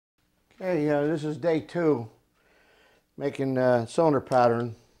Hey, this is day 2, making cylinder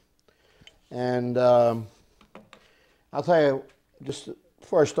pattern, and I'll tell you, just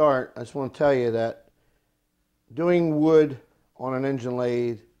before I start, I just want to tell you that doing wood on an engine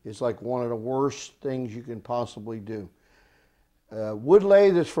lathe is like one of the worst things you can possibly do. Wood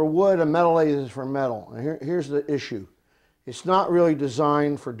lathe is for wood, a metal lathe is for metal. And here's the issue. It's not really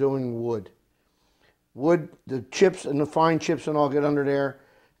designed for doing wood. Wood, the chips and the fine chips and all get under there.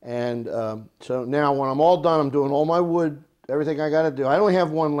 And so now when I'm all done, I'm doing all my wood, everything I got to do. I only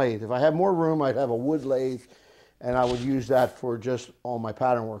have one lathe. If I had more room, I'd have a wood lathe, and I would use that for just all my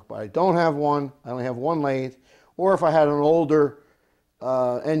pattern work. But I don't have one. I only have one lathe. Or if I had an older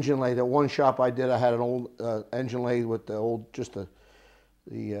engine lathe, at one shop I did, I had an old engine lathe with the old, just the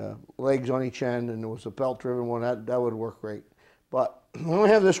legs on each end, and there was a belt-driven one. That would work great. But I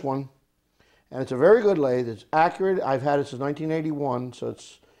only have this one, and it's a very good lathe. It's accurate. I've had it since 1981, so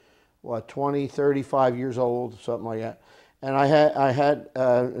it's what, 20, 35 years old, something like that. And I had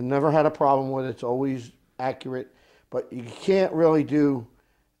never had a problem with it. It's always accurate, but you can't really do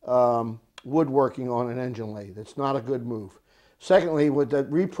woodworking on an engine lathe. It's not a good move. Secondly, with the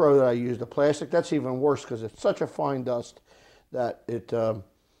repro that I use, the plastic, that's even worse because it's such a fine dust that it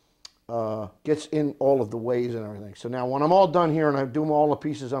gets in all of the ways and everything. So now when I'm all done here and I do all the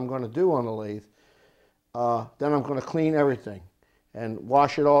pieces I'm going to do on the lathe, then I'm going to clean everything and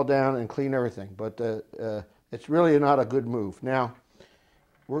wash it all down and clean everything. But it's really not a good move. Now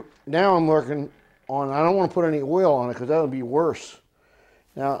I'm working on, I don't want to put any oil on it because that would be worse.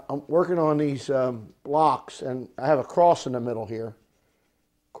 Now I'm working on these blocks, and I have a cross in the middle here.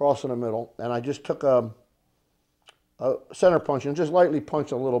 Cross in the middle. And I just took a center punch and just lightly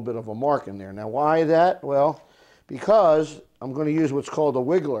punched a little bit of a mark in there. Now why that? Well, because I'm going to use what's called a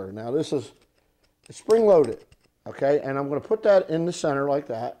wiggler. Now this is spring-loaded. Okay, and I'm going to put that in the center like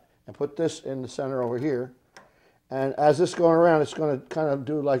that, and put this in the center over here. And as this is going around, it's going to kind of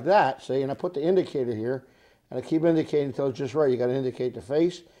do like that, see? And I put the indicator here, and I keep indicating until it's just right. You got to indicate the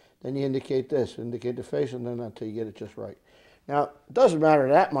face, then you indicate this, indicate the face, and then until you get it just right. Now, it doesn't matter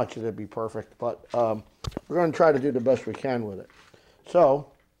that much that it'd be perfect, but we're going to try to do the best we can with it. So,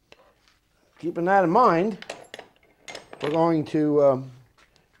 keeping that in mind, we're going to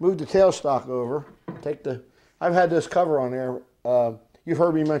move the tailstock over, take the... I've had this cover on there. You've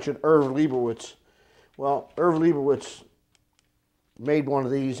heard me mention Irv Leibowitz. Well, Irv Leibowitz made one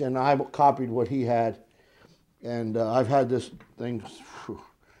of these, and I copied what he had. And I've had this thing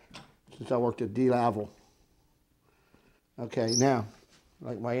since I worked at D-Laval. Okay, now,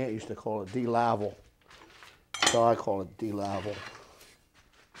 like my aunt used to call it, D-Laval. So I call it D-Laval.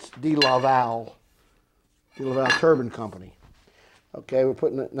 It's D-Laval. D-Laval Turbine Company. Okay, we're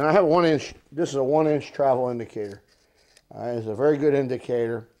putting it, now I have a 1-inch, this is a 1-inch travel indicator. It's a very good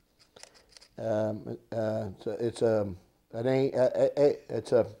indicator. It's a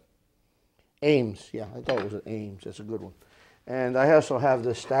Ames, yeah, I thought it was an Ames, it's a good one. And I also have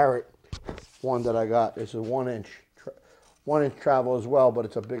the Starrett one that I got. It's a 1-inch travel as well, but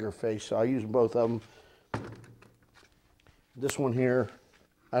it's a bigger face, so I use both of them. This one here,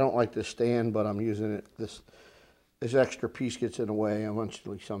 I don't like this stand, but I'm using it, this extra piece gets in the way.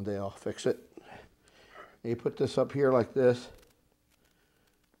 Eventually, someday I'll fix it. And you put this up here like this,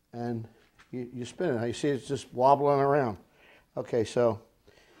 and you spin it. You see it's just wobbling around. Okay, so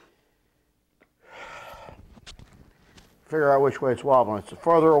figure out which way it's wobbling. It's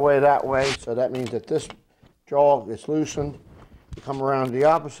farther away that way, so that means that this jaw gets loosened. You come around the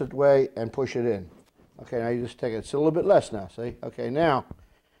opposite way and push it in. Okay, now you just take it. It's a little bit less now, see? Okay, now,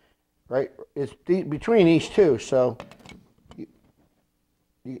 right, it's between these two, so you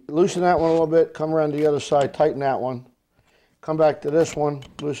loosen that one a little bit, come around to the other side, tighten that one, come back to this one,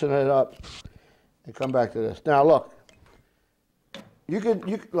 loosen it up, and come back to this. Now look, you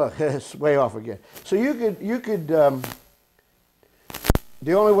could look, it's way off again. So you could the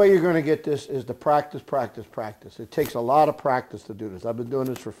only way you're going to get this is to practice, practice, practice. It takes a lot of practice to do this. I've been doing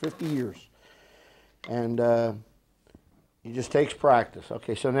this for 50 years, and it just takes practice.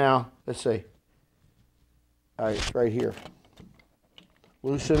 Okay, so now, let's see. All right, it's right here.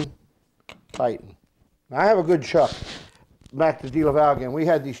 Loosen, tighten. Now, I have a good chuck. Back to D-Laval again. We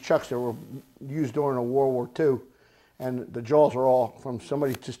had these chucks that were used during World War II, and the jaws are all from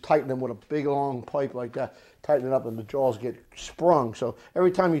somebody just tightened them with a big long pipe like that, tighten it up, and the jaws get sprung. So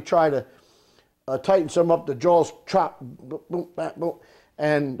every time you try to tighten some up, the jaws chop, boom, boom, boom.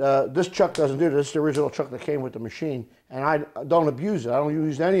 And this chuck doesn't do this. This is the original chuck that came with the machine, and I don't abuse it. I don't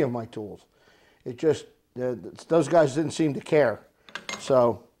use any of my tools. It just, those guys didn't seem to care.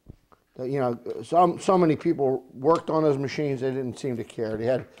 So, you know, so many people worked on those machines, they didn't seem to care. They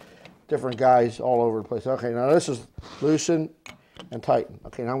had different guys all over the place. Okay, now this is loosen and tighten.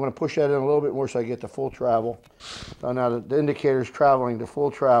 Okay, now I'm going to push that in a little bit more so I get the full travel. So now the indicator is traveling to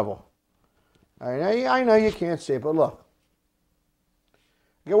full travel. All right, now I know you can't see it, but look.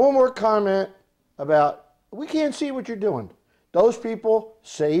 I get one more comment about, we can't see what you're doing. Those people,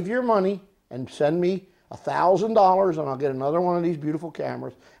 save your money and send me $1,000 and I'll get another one of these beautiful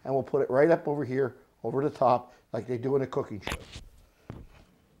cameras and we'll put it right up over here, over the top, like they do in a cooking show.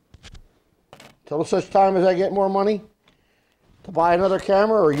 Till such time as I get more money to buy another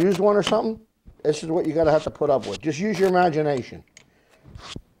camera or use one or something, this is what you gotta have to put up with. Just use your imagination.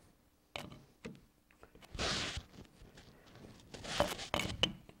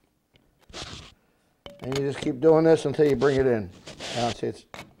 And you just keep doing this until you bring it in. Now see, it's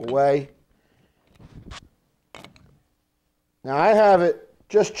away. Now I have it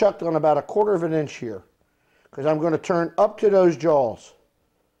just chucked on about 1/4 of an inch here because I'm going to turn up to those jaws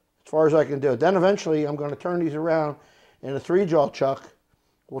as far as I can do. Then eventually I'm going to turn these around in a 3-jaw chuck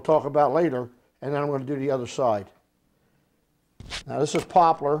we'll talk about later, and then I'm going to do the other side. Now this is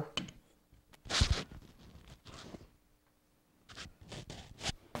poplar.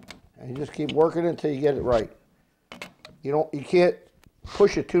 And you just keep working it until you get it right. You can't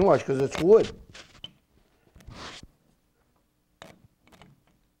push it too much because it's wood.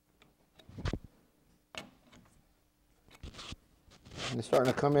 And it's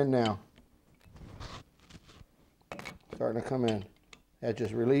starting to come in now. Starting to come in. That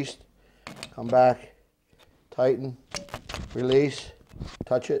just released. Come back. Tighten. Release.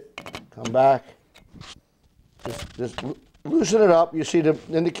 Touch it. Come back. Just loosen it up. You see the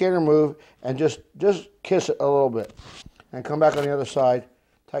indicator move, and just kiss it a little bit, and come back on the other side.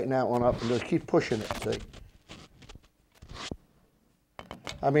 Tighten that one up, and just keep pushing it. See?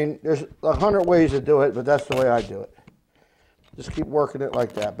 I mean, there's 100 ways to do it, but that's the way I do it. Just keep working it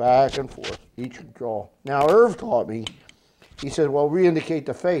like that, back and forth, each draw. Now, Irv taught me. He said, "Well, re-indicate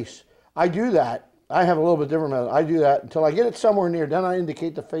the face." I do that. I have a little bit different method. I do that until I get it somewhere near. Then I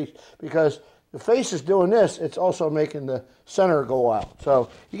indicate the face because the face is doing this. It's also making the center go out. So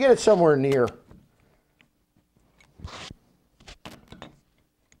you get it somewhere near.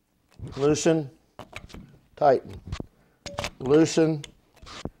 Loosen, tighten, loosen.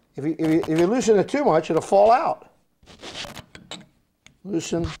 If you loosen it too much, it'll fall out.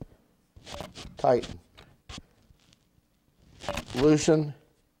 Loosen, tighten, loosen,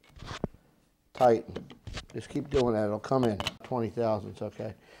 tighten. Just keep doing that. It'll come in. 20 thousandths,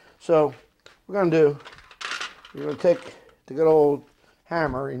 okay. So we're going to do, you're going to take the good old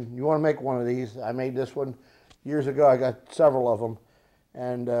hammer, and you want to make one of these. I made this one years ago. I got several of them.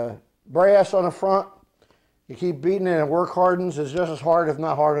 And brass on the front, you keep beating it, and work hardens is just as hard, if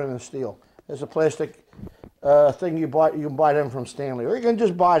not harder, than steel. There's a plastic thing you can buy them from Stanley, or you can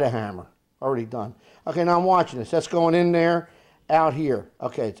just buy the hammer already done. Okay, now I'm watching this. That's going in there, out here.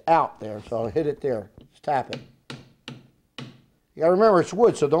 Okay, it's out there, so I'll hit it there. Just tap it. You gotta remember it's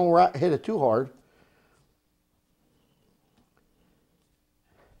wood, so don't hit it too hard.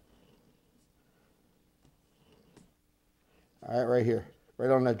 All right, right here, right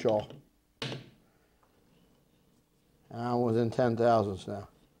on that jaw. I'm within 10 thousandths now.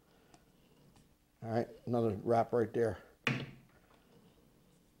 All right, another wrap right there.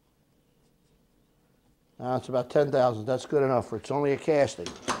 Now it's about 10 thousandths. That's good enough. It's only a casting.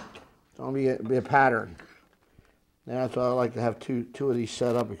 It's only be a pattern. Now that's why I like to have two of these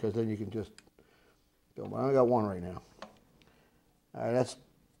set up, because then you can just build. I only got one right now. All right, that's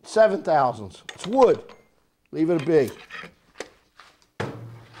 7 thousandths. It's wood. Leave it big.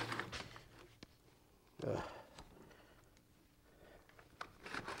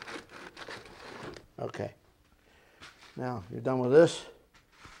 Okay. Now you're done with this.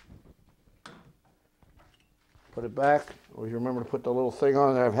 Put it back. Always remember to put the little thing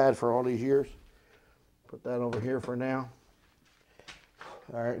on that I've had for all these years. Put that over here for now.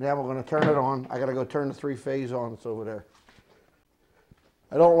 All right, now we're going to turn it on. I got to go turn the 3-phase on. It's over there.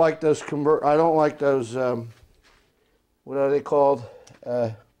 I don't like those what are they called?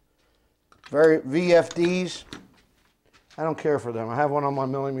 VFDs. I don't care for them. I have one on my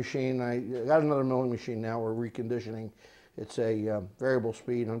milling machine. I got another milling machine now. We're reconditioning. It's a variable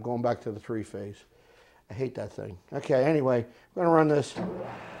speed. I'm going back to the 3-phase. I hate that thing. Okay, anyway, we're going to run this.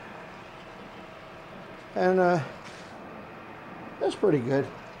 And that's pretty good.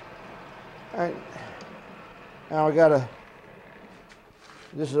 All right. Now I got to,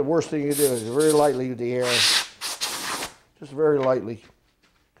 this is the worst thing you do, is very lightly with the air. Just very lightly,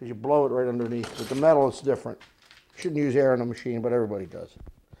 because you blow it right underneath. With the metal, it's different. You shouldn't use air in a machine, but everybody does.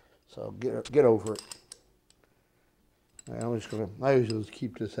 So get over it. All right, I'm just going to, I usually just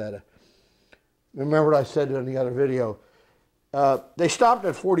keep this at Remember what I said in the other video. They stopped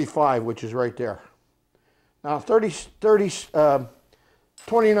at 45, which is right there. Now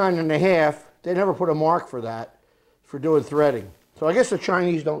 29 and a half, they never put a mark for that, for doing threading. So I guess the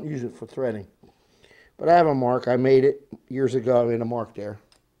Chinese don't use it for threading. But I have a mark. I made it years ago. I made a mark there.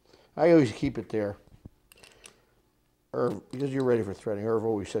 I always keep it there. Irv, because you're ready for threading. Irv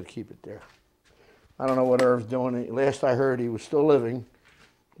always said keep it there. I don't know what Irv's doing. Last I heard, he was still living,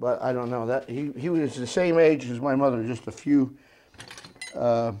 but I don't know. That he was the same age as my mother, just a few.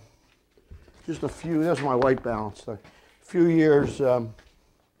 That's my white balance. A few years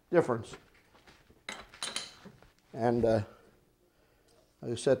difference. And I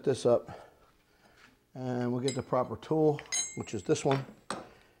set this up, and we'll get the proper tool, which is this one.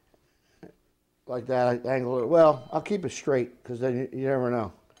 Like that, I angle it. Well, I'll keep it straight because then you never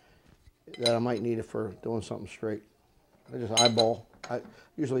know that I might need it for doing something straight. I just eyeball. I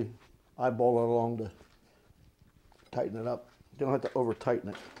usually eyeball it along to tighten it up. You don't have to over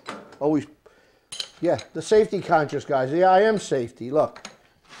tighten it. Always, yeah, the safety conscious guys. Yeah, I am safety. Look,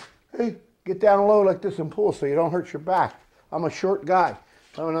 hey, get down low like this and pull so you don't hurt your back. I'm a short guy.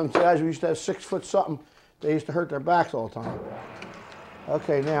 Some of them guys who used to have 6 foot something, they used to hurt their backs all the time.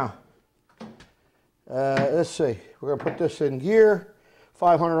 Okay, now. Let's see. We're going to put this in gear,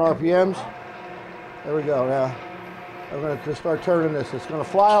 500 RPMs. There we go. Now, I'm going to start turning this. It's going to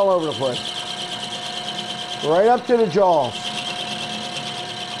fly all over the place. Right up to the jaws.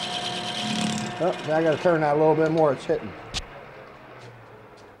 Oh, now I got to turn that a little bit more. It's hitting.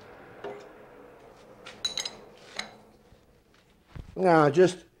 No,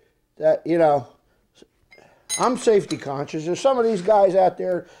 just that, you know, I'm safety conscious. There's some of these guys out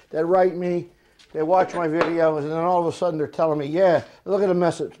there that write me. They watch my videos, and then all of a sudden they're telling me, yeah, look at the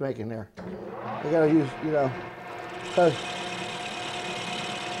mess it's making there. They got to use, you know, because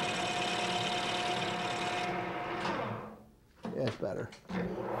yeah, it's better.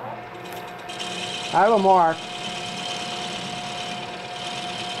 I have a mark.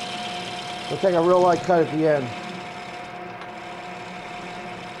 We'll take a real light cut at the end.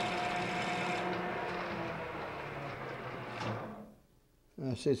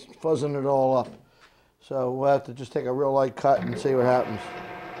 See, it's fuzzing it all up. So we'll have to just take a real light cut and see what happens.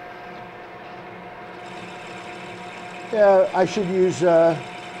 Yeah, I should use a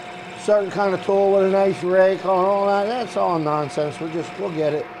certain kind of tool with a nice rake on all that. That's all nonsense. We'll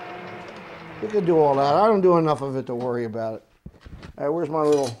get it. We can do all that. I don't do enough of it to worry about it. All right, where's my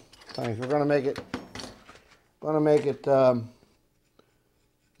little thing? We're gonna make it the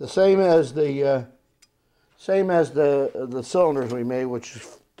same as the cylinders we made, which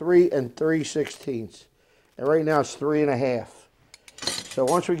is 3 3/16. And right now it's 3 1/2. So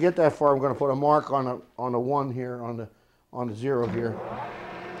once we get that far, I'm going to put a mark on the 1 here, on the 0 here.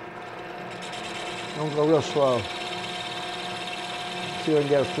 Don't go real slow. See if I can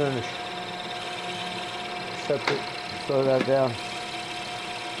get a finish. Slow that down.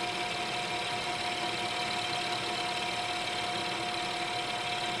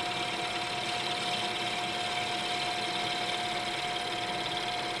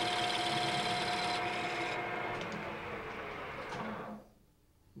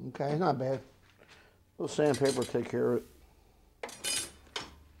 Okay, not bad. A little sandpaper will take care of it.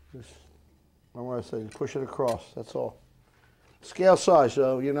 Just, I want to say, push it across, that's all. Scale size,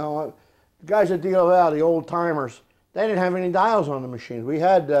 so, you know, the guys that deal out, the old timers, they didn't have any dials on the machines. We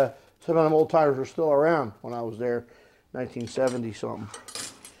had, some of them old timers were still around when I was there, 1970 something.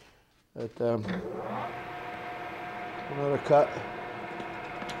 But, another cut.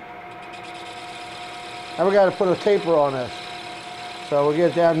 Now we got to put a taper on this. So we'll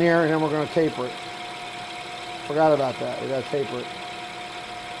get down there and then we're going to taper it. Forgot about that. We got to taper it.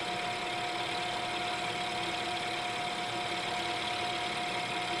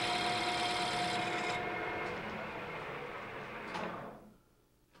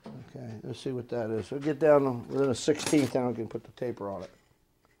 Okay, let's see what that is. We'll get down within a 16th and we can put the taper on it.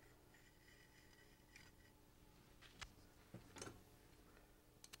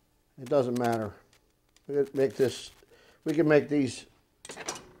 It doesn't matter. We can make this. We can make these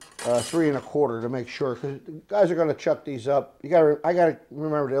 3 1/4 to make sure, because guys are going to chuck these up. I got to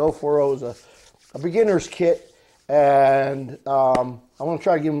remember the 040 is a beginner's kit, and I want to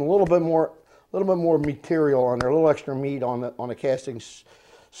try to give them a little bit more material on there, a little extra meat on the castings,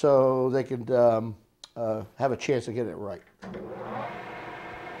 so they could have a chance of getting it right.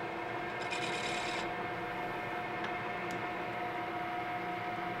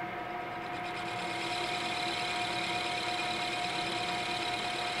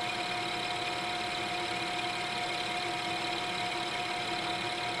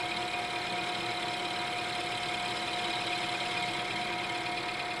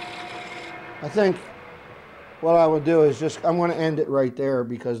 I think what I would do is just, I'm going to end it right there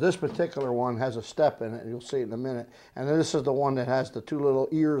because this particular one has a step in it, and you'll see it in a minute. And then this is the one that has the two little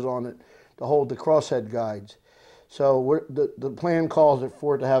ears on it to hold the crosshead guides. So the plan calls it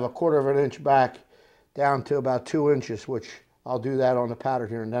for it to have a 1/4 of an inch back down to about 2 inches, which I'll do that on the pattern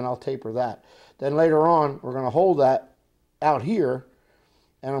here, and then I'll taper that. Then later on, we're going to hold that out here,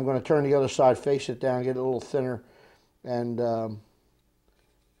 and I'm going to turn the other side, face it down, get it a little thinner. And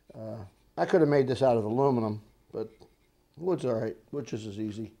I could have made this out of aluminum, but wood's all right. Wood just as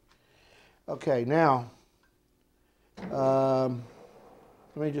easy. Okay, now, let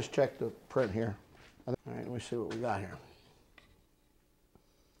me just check the print here. All right, let me see what we got here.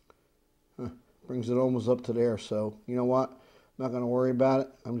 Brings it almost up to there, so you know what? I'm not going to worry about it.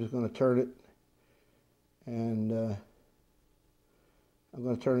 I'm just going to turn it, and I'm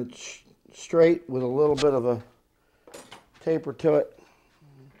going to turn it straight with a little bit of a taper to it.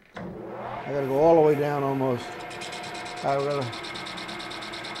 I got to go all the way down almost. I'm going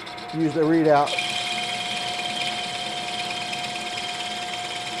to use the readout.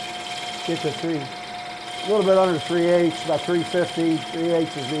 Get to a little bit under 3/8, about 350.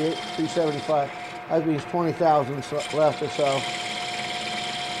 3/8 is the 375. That means 20 thousandths left or so.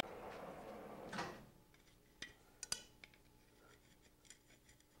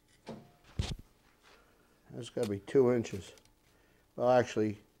 That's got to be 2 inches. Well,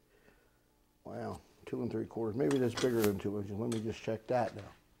 actually, wow, 2 3/4. Maybe that's bigger than 2 inches. Let me just check that now.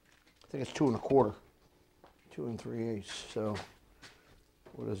 I think it's 2 1/4. 2 3/8. So,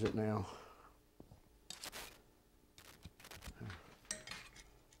 what is it now?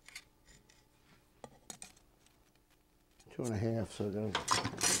 Two and a half, so that's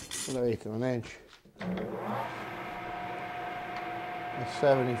 1/8 of an inch. That's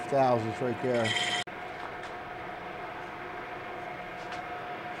 70 thousandths right there.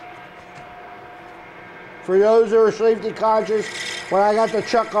 For those who are safety conscious, when I got the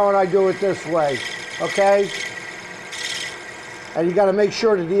chuck on, I do it this way, okay? And you got to make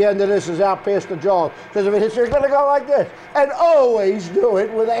sure that the end of this is out past the jaws, because if it hits, you're going to go like this. And always do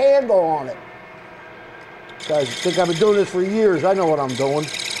it with a handle on it. Guys, I think I've been doing this for years. I know what I'm doing.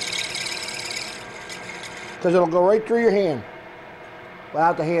 Because it'll go right through your hand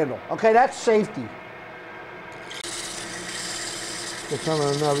without the handle. Okay, that's safety. Get some of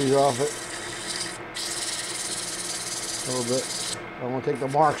the nubbies off it. A little bit. I want to take the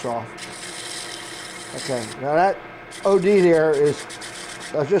marks off. Okay, now that OD there is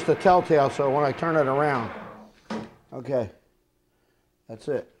just a telltale, so when I turn it around. Okay, that's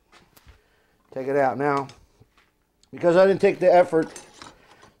it. Take it out. Now, because I didn't take the effort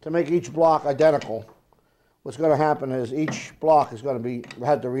to make each block identical, what's going to happen is each block is going to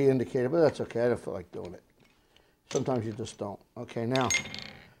have to re-indicate it, but that's okay. I don't feel like doing it. Sometimes you just don't. Okay, now,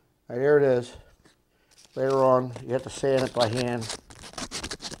 right, here it is. Later on, you have to sand it by hand.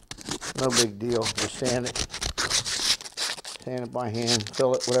 No big deal. Just sand it. Sand it by hand.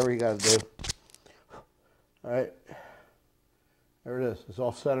 Fill it, whatever you got to do. All right. There it is. It's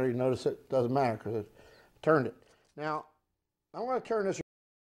off center. You notice it? Doesn't matter because it turned it. Now, I'm going to turn this